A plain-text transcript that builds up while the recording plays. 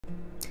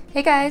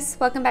Hey guys,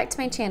 welcome back to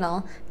my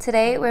channel.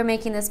 Today we're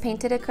making this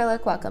painted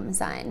acrylic welcome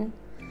design.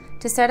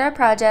 To start our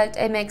project,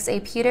 I mix a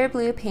pewter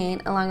blue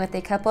paint along with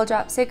a couple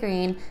drops of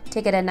green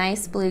to get a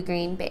nice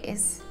blue-green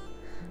base.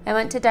 I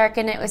want to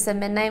darken it with some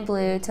midnight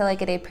blue till I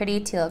get a pretty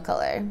teal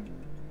color.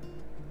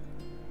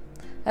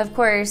 Of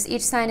course,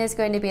 each sign is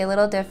going to be a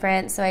little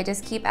different, so I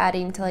just keep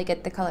adding till I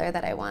get the color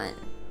that I want.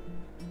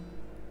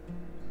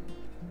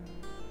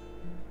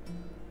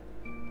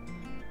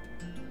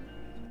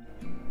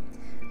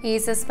 I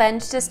use a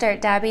sponge to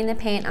start dabbing the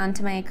paint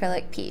onto my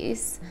acrylic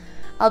piece.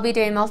 I'll be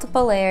doing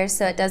multiple layers,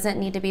 so it doesn't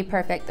need to be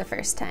perfect the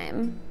first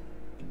time.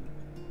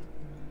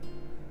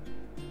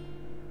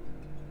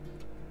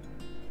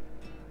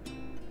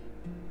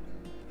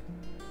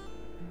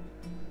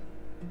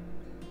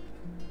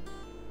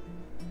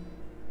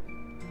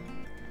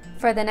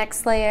 For the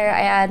next layer,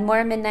 I add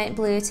more midnight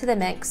blue to the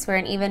mix for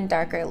an even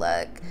darker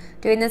look.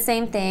 Doing the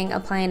same thing,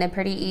 applying a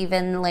pretty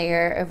even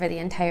layer over the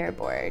entire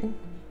board.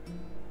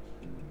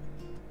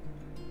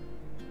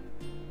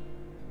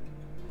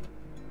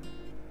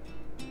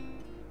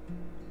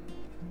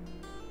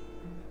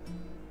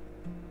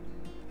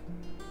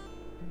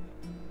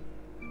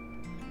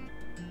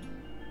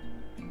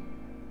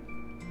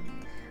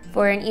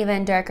 For an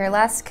even darker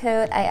last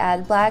coat, I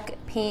add black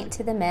paint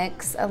to the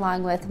mix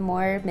along with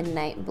more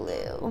midnight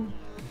blue.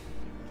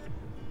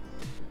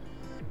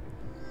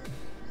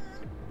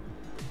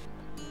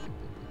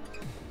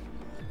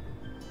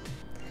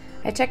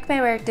 I check my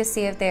work to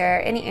see if there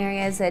are any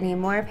areas that need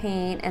more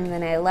paint, and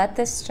then I let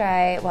this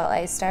dry while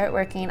I start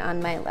working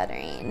on my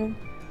lettering.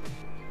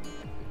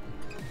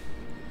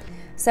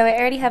 So I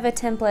already have a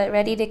template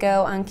ready to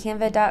go on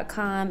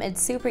canva.com.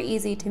 It's super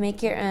easy to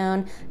make your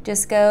own.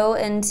 Just go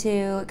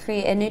into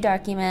create a new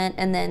document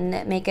and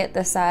then make it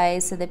the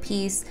size of the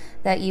piece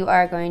that you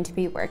are going to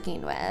be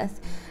working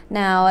with.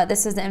 Now,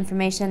 this is the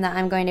information that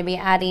I'm going to be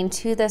adding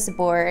to this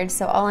board,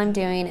 so all I'm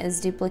doing is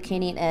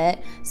duplicating it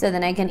so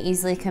then I can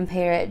easily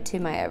compare it to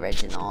my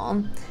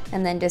original.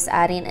 And then just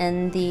adding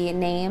in the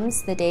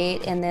names, the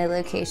date, and the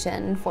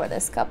location for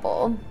this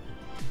couple.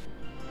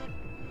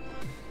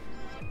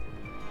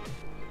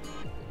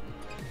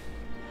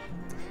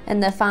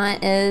 And the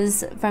font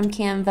is from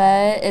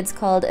Canva. It's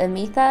called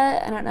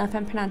Emitha. I don't know if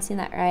I'm pronouncing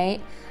that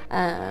right,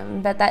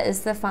 but that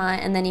is the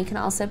font. And then you can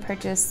also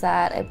purchase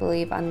that, I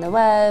believe, on the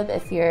web.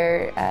 If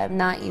you're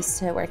not used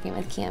to working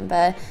with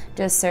Canva,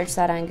 just search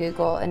that on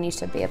Google and you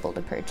should be able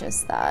to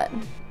purchase that.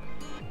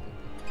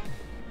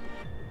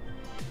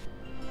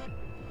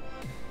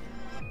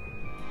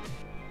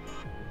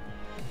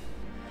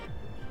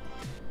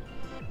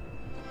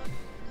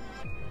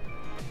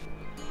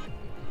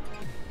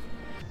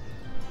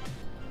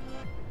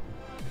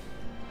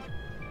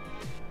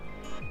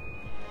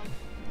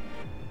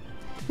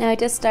 Now I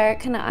just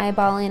start kind of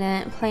eyeballing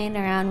it, playing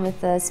around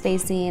with the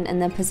spacing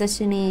and the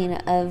positioning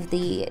of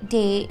the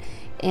date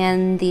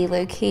and the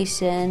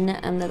location.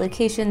 The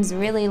location's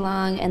really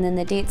long and then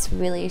the date's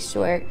really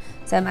short.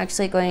 So I'm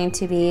actually going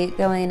to be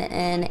going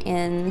in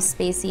and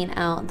spacing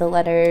out the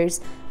letters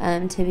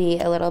to be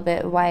a little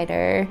bit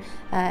wider,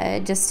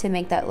 just to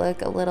make that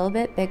look a little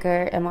bit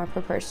bigger and more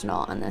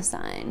proportional on the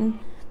sign.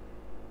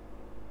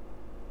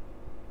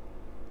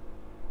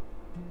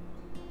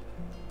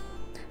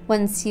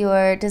 Once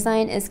your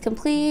design is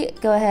complete,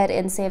 go ahead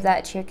and save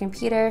that to your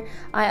computer.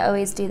 I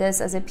always do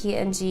this as a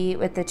PNG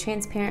with the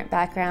transparent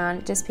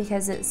background just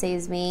because it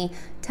saves me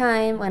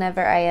time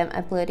whenever I am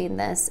uploading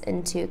this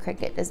into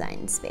Cricut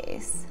Design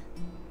Space.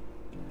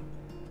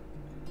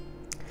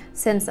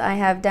 Since I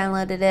have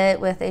downloaded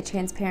it with a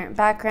transparent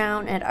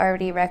background, it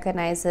already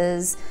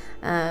recognizes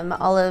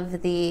all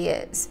of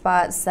the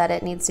spots that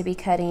it needs to be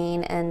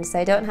cutting, and so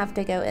I don't have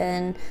to go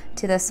in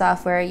to the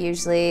software.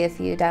 Usually if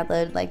you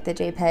download like the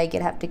JPEG,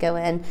 you'd have to go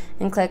in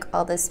and click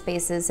all the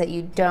spaces that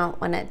you don't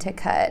want it to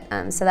cut.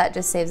 So that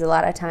just saves a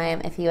lot of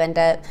time if you end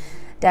up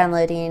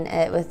downloading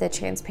it with the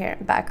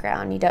transparent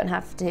background. You don't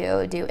have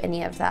to do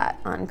any of that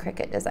on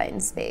Cricut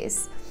Design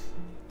Space.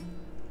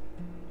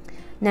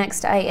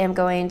 Next, I am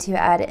going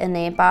to add in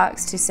a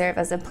box to serve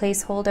as a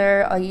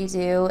placeholder. All you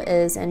do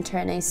is enter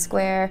in a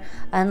square,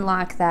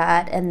 unlock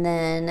that, and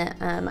then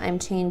I'm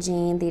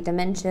changing the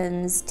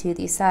dimensions to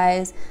the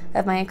size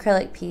of my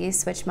acrylic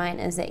piece, which mine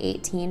is an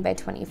 18 by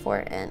 24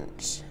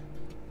 inch.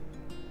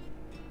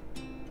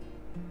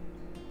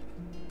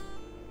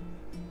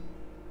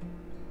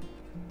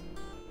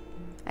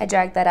 I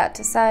drag that out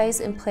to size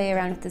and play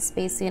around with the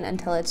spacing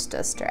until it's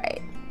just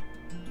right.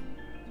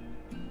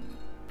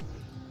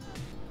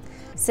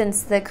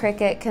 Since the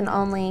Cricut can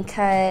only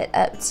cut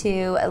up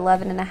to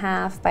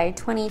 11.5 by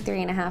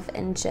 23.5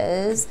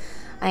 inches,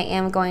 I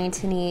am going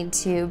to need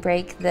to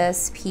break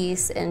this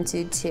piece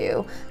into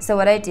two. So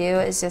what I do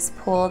is just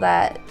pull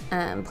that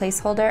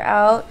placeholder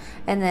out,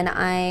 and then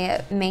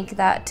I make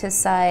that to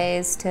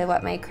size to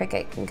what my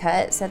Cricut can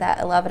cut, so that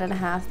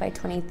 11.5 by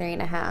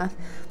 23.5.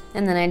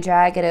 And then I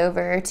drag it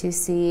over to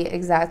see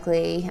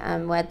exactly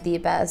what the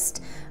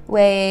best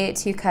way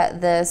to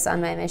cut this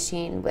on my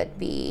machine would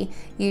be,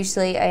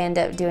 usually I end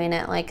up doing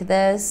it like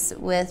this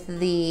with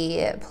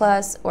the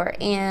plus or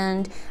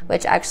and,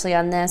 which actually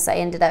on this I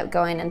ended up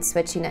going and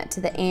switching it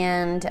to the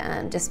and,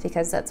 just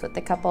because that's what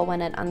the couple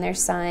wanted on their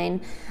sign.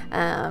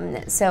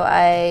 So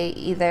I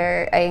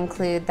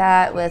include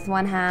that with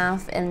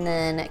 1/2 and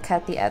then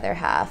cut the other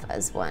half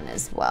as one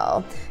as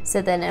well.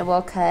 So then it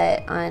will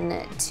cut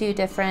on 2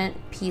 different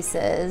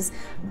pieces,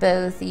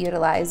 both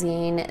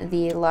utilizing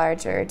the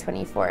larger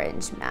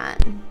 24-inch mat.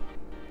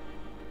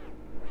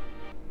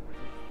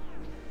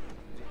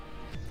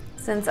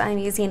 Since I'm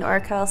using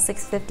Orcal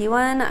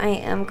 651, I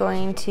am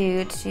going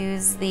to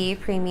choose the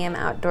premium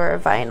outdoor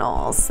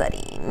vinyl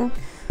setting.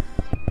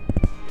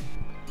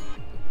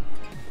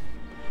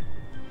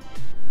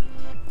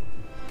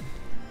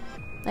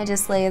 I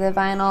just lay the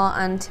vinyl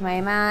onto my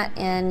mat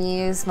and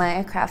use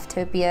my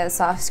Craftopia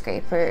soft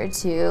scraper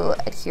to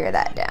adhere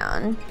that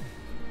down.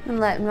 And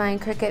let my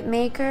Cricut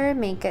maker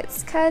make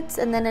its cuts,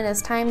 and then it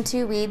is time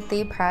to weed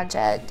the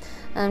project.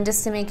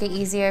 Just to make it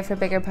easier for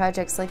bigger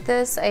projects like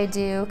this, I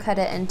do cut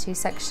it into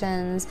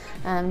sections,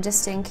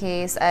 just in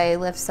case I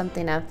lift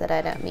something up that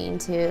I don't mean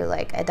to,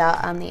 like a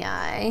dot on the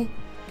I.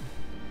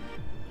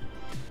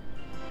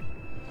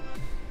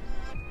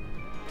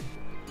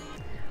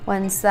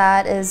 Once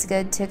that is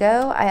good to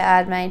go, I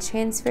add my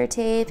transfer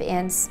tape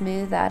and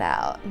smooth that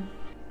out.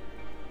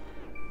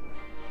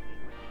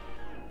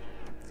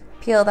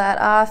 Peel that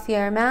off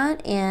your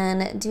mat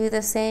and do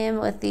the same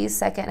with the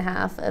second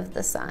half of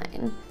the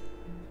sign.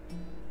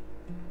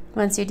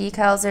 Once your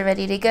decals are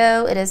ready to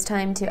go, it is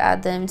time to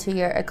add them to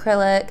your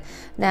acrylic.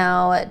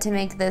 Now, to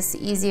make this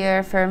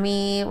easier for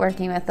me,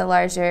 working with the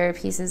larger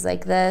pieces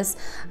like this,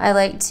 I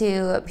like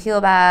to peel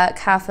back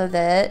half of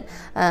it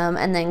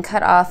and then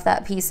cut off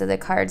that piece of the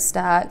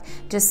cardstock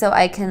just so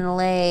I can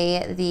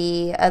lay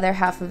the other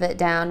half of it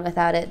down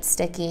without it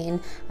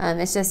sticking.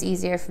 It's just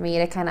easier for me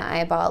to kind of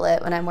eyeball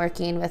it when I'm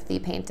working with the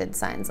painted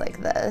signs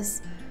like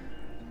this.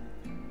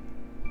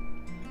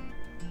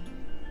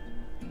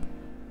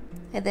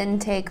 I then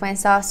take my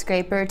soft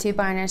scraper to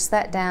varnish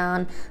that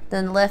down,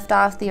 then lift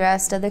off the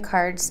rest of the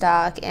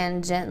cardstock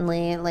and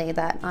gently lay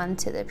that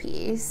onto the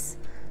piece.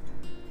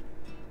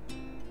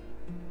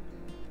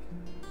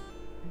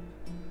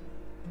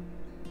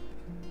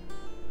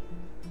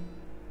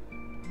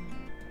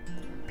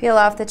 Peel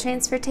off the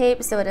transfer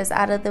tape so it is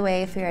out of the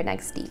way for your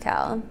next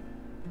decal.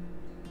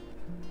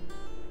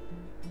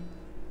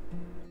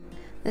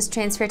 This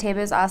transfer tape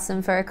is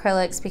awesome for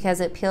acrylics because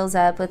it peels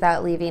up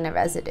without leaving a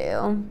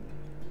residue.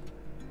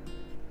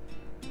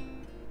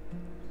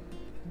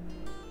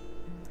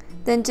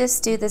 Then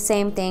just do the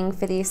same thing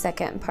for the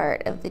second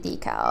part of the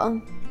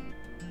decal.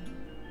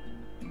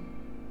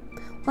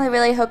 Well, I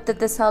really hope that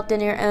this helped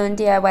in your own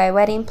DIY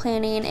wedding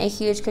planning. A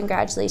huge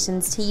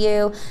congratulations to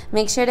you.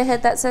 Make sure to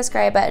hit that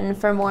subscribe button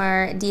for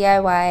more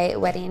DIY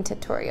wedding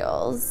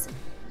tutorials.